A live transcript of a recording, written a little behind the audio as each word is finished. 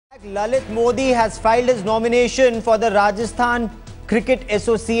Lalit Modi has filed his nomination for the Rajasthan Cricket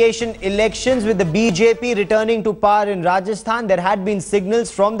Association elections with the BJP returning to power in Rajasthan. There had been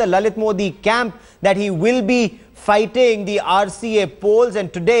signals from the Lalit Modi camp that he will be fighting the RCA polls,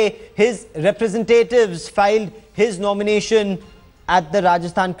 and today his representatives filed his nomination at the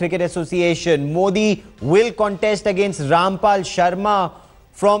Rajasthan Cricket Association. Modi will contest against Rampal Sharma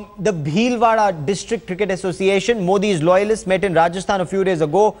from the Bhilwara District Cricket Association. Modi's loyalists met in Rajasthan a few days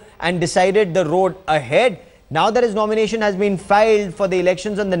ago and decided the road ahead. Now that his nomination has been filed for the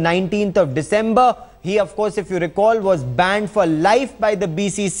elections on the 19th of December, he, of course, if you recall, was banned for life by the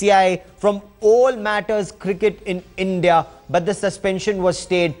BCCI from all matters cricket in India, but the suspension was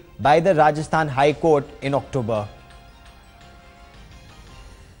stayed by the Rajasthan High Court in October.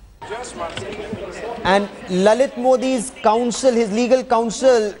 And Lalit Modi's counsel, his legal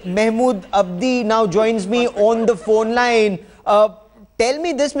counsel, Mahmood Abdi, now joins me on the phone line. Tell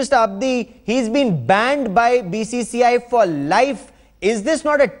me this, Mr. Abdi, he's been banned by BCCI for life. Is this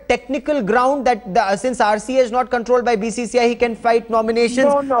not a technical ground that since RCA is not controlled by BCCI, he can fight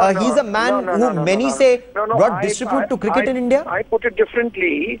nominations? He's a man who many say brought disrepute to cricket in India? I put it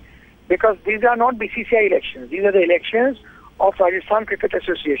differently, because these are not BCCI elections. These are the elections of Rajasthan Cricket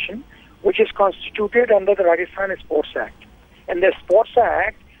Association, which is constituted under the Rajasthan Sports Act. And the Sports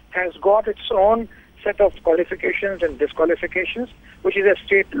Act has got its own set of qualifications and disqualifications, which is a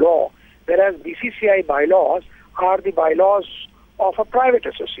state law, whereas BCCI bylaws are the bylaws of a private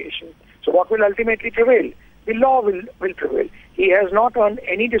association. So what will ultimately prevail? The law will prevail. He has not earned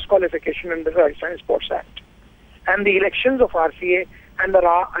any disqualification under the Rajasthan Sports Act. And the elections of RCA and the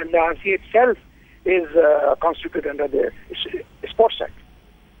RCA itself is constituted under the Sports Act.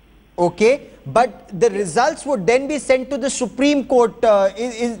 Okay, but the results would then be sent to the Supreme Court.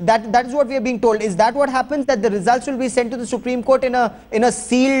 That is what we are being told. Is that what happens, that the results will be sent to the Supreme Court in a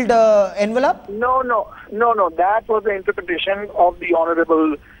sealed envelope? No. That was the interpretation of the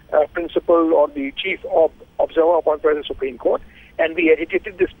honorable principal or the chief observer appointed by the Supreme Court, and we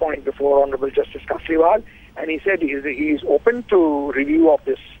agitated this point before Honorable Justice Kasriwal, and he said he is open to review of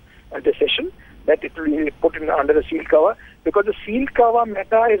this decision, that it will be put under the sealed cover, because the sealed cover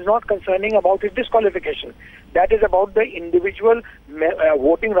matter is not concerning about his disqualification. That is about the individual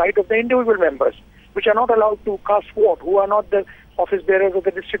voting right of the individual members, which are not allowed to cast vote, who are not the office bearers of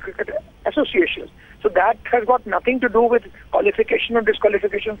the district cricket associations. So that has got nothing to do with qualification or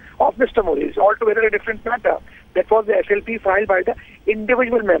disqualification of Mr. Modi. It's altogether a different matter. That was the SLP filed by the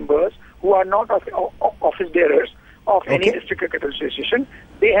individual members who are not office bearers of any district cricket association.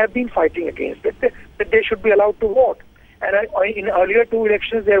 They have been fighting against it, that they should be allowed to vote. And in earlier two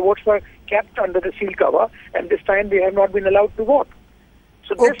elections, their votes were kept under the seal cover, and this time they have not been allowed to vote.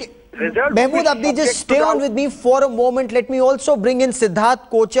 So this result, Mahmood Abdi, just stay on with me for a moment. Let me also bring in Siddharth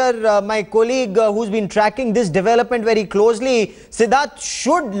Kochar, my colleague who's been tracking this development very closely. Siddharth,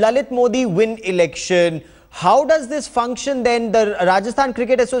 should Lalit Modi win election, how does this function then? The Rajasthan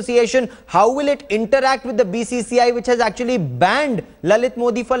Cricket Association, how will it interact with the BCCI, which has actually banned Lalit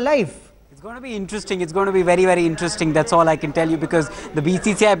Modi for life? It's going to be interesting. It's going to be very, very interesting. That's all I can tell you, because the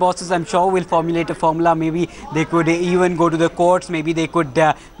BCCI bosses, I'm sure, will formulate a formula. Maybe they could even go to the courts. Maybe they could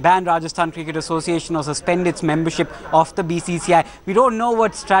ban Rajasthan Cricket Association or suspend its membership of the BCCI. We don't know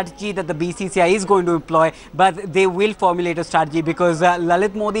what strategy that the BCCI is going to employ, but they will formulate a strategy, because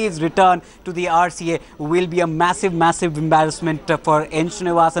Lalit Modi's return to the RCA will be a massive, massive embarrassment for N.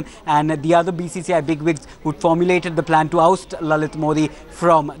 Srinivasan and the other BCCI bigwigs who formulated the plan to oust Lalit Modi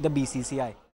from the BCCI.